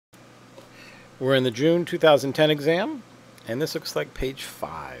We're in the June 2010 exam, and this looks like page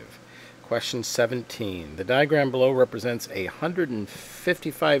 5. Question 17. The diagram below represents a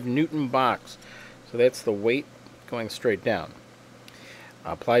 155 Newton box. So that's the weight going straight down.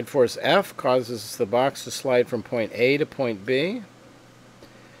 Applied force F causes the box to slide from point A to point B.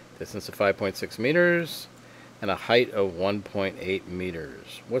 Distance of 5.6 meters and a height of 1.8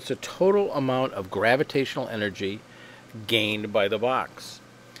 meters. What's the total amount of gravitational energy gained by the box?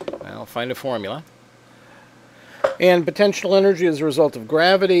 Well, find a formula. And potential energy as a result of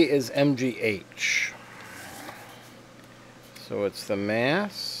gravity is mgh. So it's the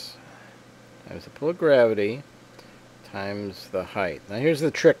mass times the pull of gravity times the height. Now here's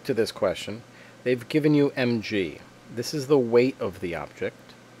the trick to this question. They've given you mg. This is the weight of the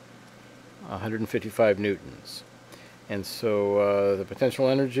object, 155 newtons. And so the potential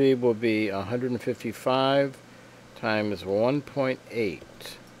energy will be 155 times 1.8.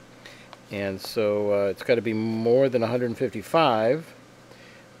 And so it's got to be more than 155.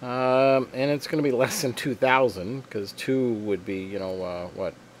 And it's going to be less than 2,000, because 2 would be,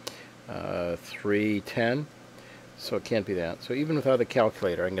 310. So it can't be that. So even without a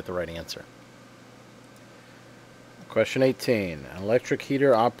calculator, I can get the right answer. Question 18. An electric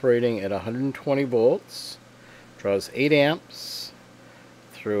heater operating at 120 volts draws 8 amps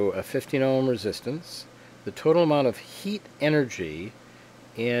through a 15 ohm resistance. The total amount of heat energy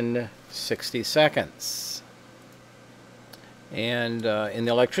in 60 seconds. And in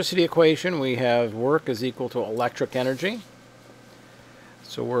the electricity equation, we have work is equal to electric energy.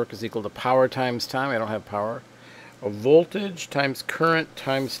 So work is equal to power times time. I don't have power. A voltage times current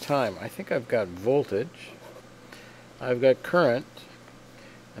times time. I think I've got voltage, I've got current,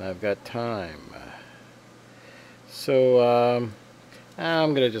 and I've got time. So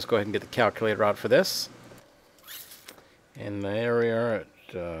I'm going to just go ahead and get the calculator out for this. And there we are at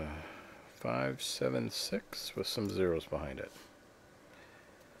 576 with some zeros behind it.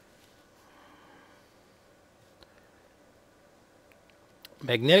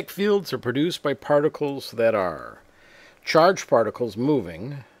 Magnetic fields are produced by particles that are charged particles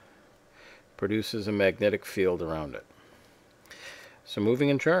moving produces a magnetic field around it. So moving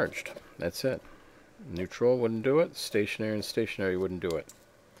and charged, that's it. Neutral wouldn't do it. Stationary and stationary wouldn't do it.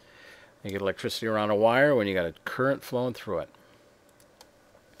 You get electricity around a wire when you got a current flowing through it.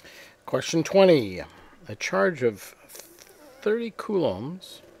 Question 20. A charge of 30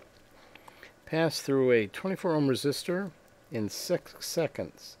 coulombs passed through a 24 ohm resistor in 6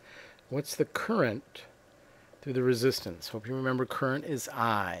 seconds. What's the current through the resistance? Hope you remember current is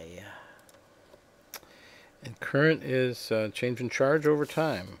I. And current is change in charge over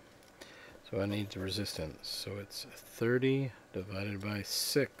time. So I need the resistance. So it's 30 divided by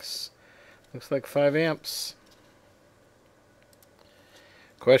 6. Looks like 5 amps.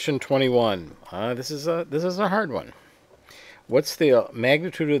 Question 21. This is a hard one. What's the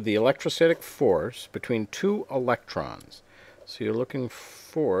magnitude of the electrostatic force between 2 electrons? So you're looking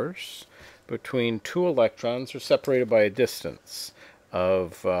force between 2 electrons are separated by a distance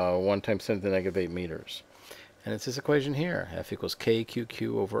of 1 times 10 to the negative 8 meters. And it's this equation here, F equals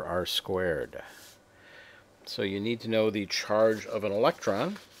kqq over r squared. So you need to know the charge of an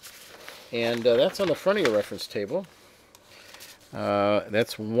electron, and that's on the front of your reference table.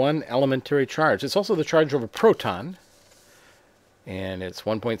 That's 1 elementary charge. It's also the charge of a proton, and it's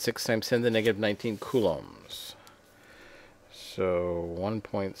 1.6 times 10 to the negative 19 coulombs. So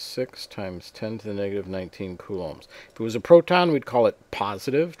 1.6 times 10 to the negative 19 coulombs. If it was a proton, we'd call it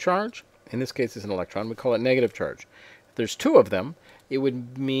positive charge. In this case, it's an electron. We call it negative charge. If there's 2 of them, it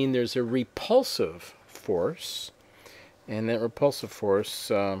would mean there's a repulsive force, and that repulsive force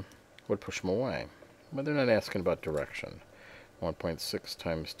would push them away. But they're not asking about direction. 1.6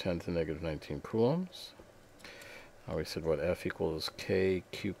 times 10 to the negative 19 coulombs. We said what F equals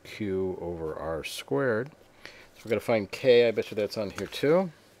kqq over r squared. So we're going to find K. I bet you that's on here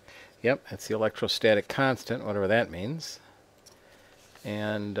too. Yep, that's the electrostatic constant, whatever that means.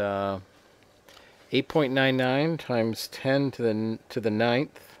 And 8.99 times 10 to the 9th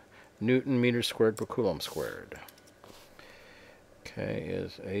Newton meter squared per coulomb squared. K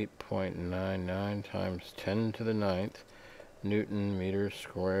is 8.99 times 10 to the 9th Newton meter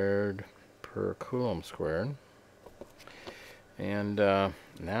squared per coulomb squared. And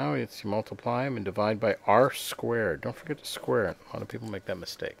now it's you multiply them and divide by r squared. Don't forget to square it. A lot of people make that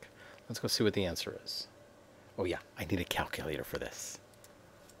mistake. Let's go see what the answer is. Oh yeah, I need a calculator for this.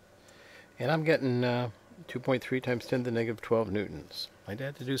 And I'm getting 2.3 times 10 to the negative 12 newtons. I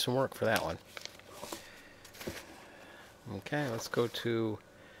had to do some work for that one. Okay, let's go to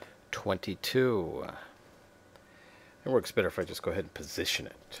 22. It works better if I just go ahead and position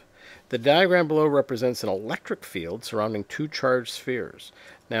it. The diagram below represents an electric field surrounding two charged spheres.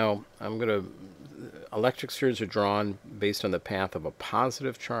 Now, electric spheres are drawn based on the path of a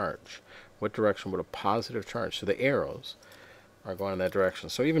positive charge. What direction would a positive charge? So the arrows are going in that direction.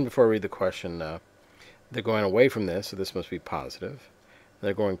 So even before I read the question, they're going away from this, so this must be positive.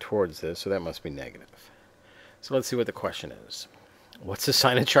 They're going towards this, so that must be negative. So let's see what the question is. What's the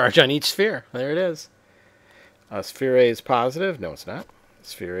sign of charge on each sphere? There it is. Sphere A is positive. No, it's not.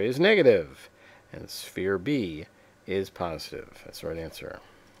 Sphere A is negative. And sphere B is positive. That's the right answer.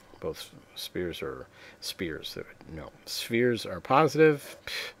 Both spheres are spheres. No. Spheres are positive.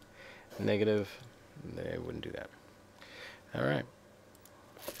 Negative. They wouldn't do that. All right.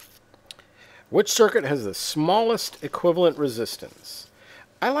 Which circuit has the smallest equivalent resistance?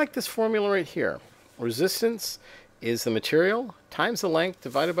 I like this formula right here. Resistance is the material times the length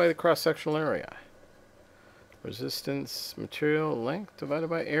divided by the cross-sectional area. Resistance, material, length divided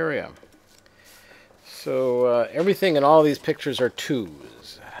by area. So everything in all these pictures are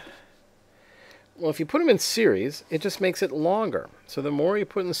 2's. Well, if you put them in series, it just makes it longer. So the more you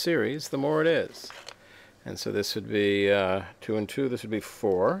put in series, the more it is. And so this would be 2 and 2. This would be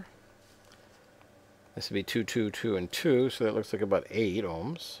 4. This would be 2, 2, 2, and 2. So that looks like about 8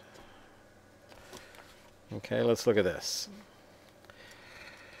 ohms. Okay, let's look at this.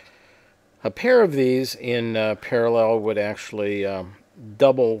 A pair of these in parallel would actually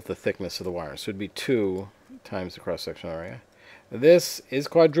double the thickness of the wire. So it would be 2 times the cross-sectional area. This is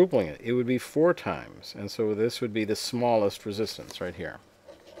quadrupling it. It would be 4 times. And so this would be the smallest resistance right here.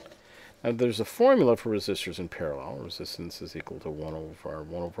 Now there's a formula for resistors in parallel. Resistance is equal to 1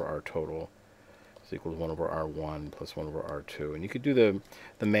 over R total is equal to 1 over R1 plus 1 over R2. And you could do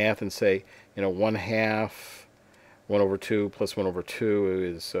the math and say, 1/2 1 over 2 plus 1 over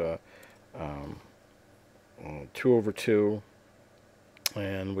 2 is 2 over 2,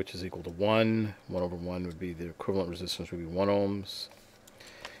 and which is equal to 1. 1 over 1 would be the equivalent resistance would be 1 ohms.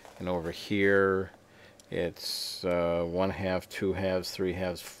 And over here, it's 1/2, 2/2,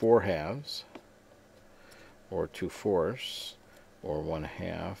 3/2, 4/2, or 2/4, or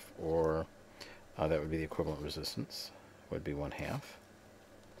 1/2, or that would be the equivalent resistance, would be 1/2.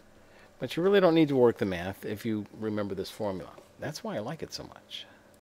 But you really don't need to work the math if you remember this formula. That's why I like it so much.